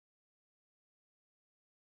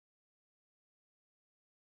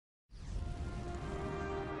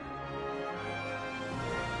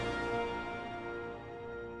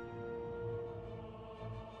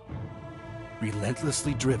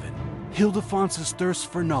Relentlessly driven, Hildifons'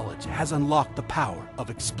 thirst for knowledge has unlocked the power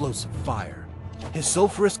of explosive fire. His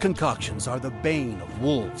sulfurous concoctions are the bane of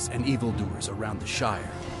wolves and evildoers around the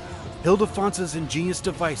Shire. Hildifons' ingenious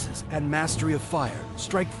devices and mastery of fire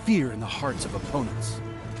strike fear in the hearts of opponents.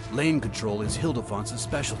 Lane control is Hildifons'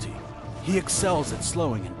 specialty. He excels at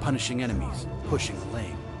slowing and punishing enemies, pushing a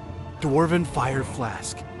lane. Dwarven Fire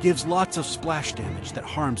Flask gives lots of splash damage that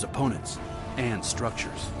harms opponents and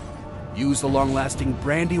structures. Use the long-lasting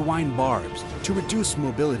Brandywine Barbs to reduce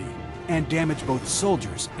mobility and damage both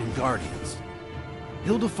soldiers and guardians.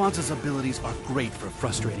 Hildifons' abilities are great for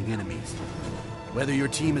frustrating enemies. Whether your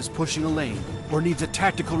team is pushing a lane or needs a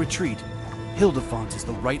tactical retreat, Hildifons is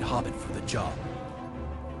the right hobbit for the job.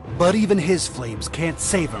 But even his flames can't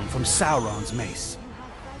save him from Sauron's mace.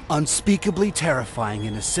 Unspeakably terrifying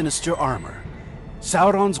in his sinister armor,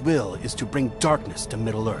 Sauron's will is to bring darkness to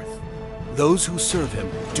Middle-earth. Those who serve him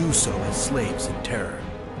do so as slaves in terror,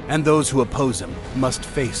 and those who oppose him must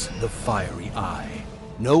face the fiery eye.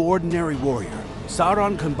 No ordinary warrior,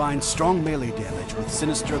 Sauron combines strong melee damage with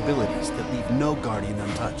sinister abilities that leave no guardian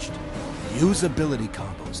untouched. Use ability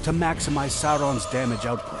combos to maximize Sauron's damage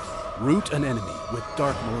output. Root an enemy with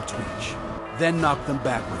Dark Lord's reach, then knock them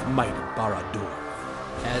back with Might of Barad-dûr.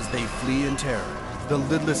 As they flee in terror, the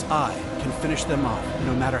lidless eye can finish them off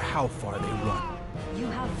no matter how far they run.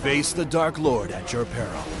 Face the Dark Lord at your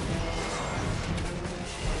peril.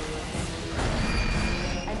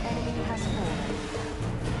 An enemy has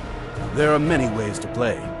fallen. There are many ways to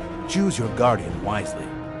play. Choose your guardian wisely.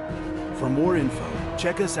 For more info,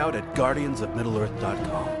 check us out at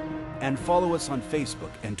guardiansofmiddleearth.com and follow us on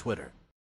Facebook and Twitter.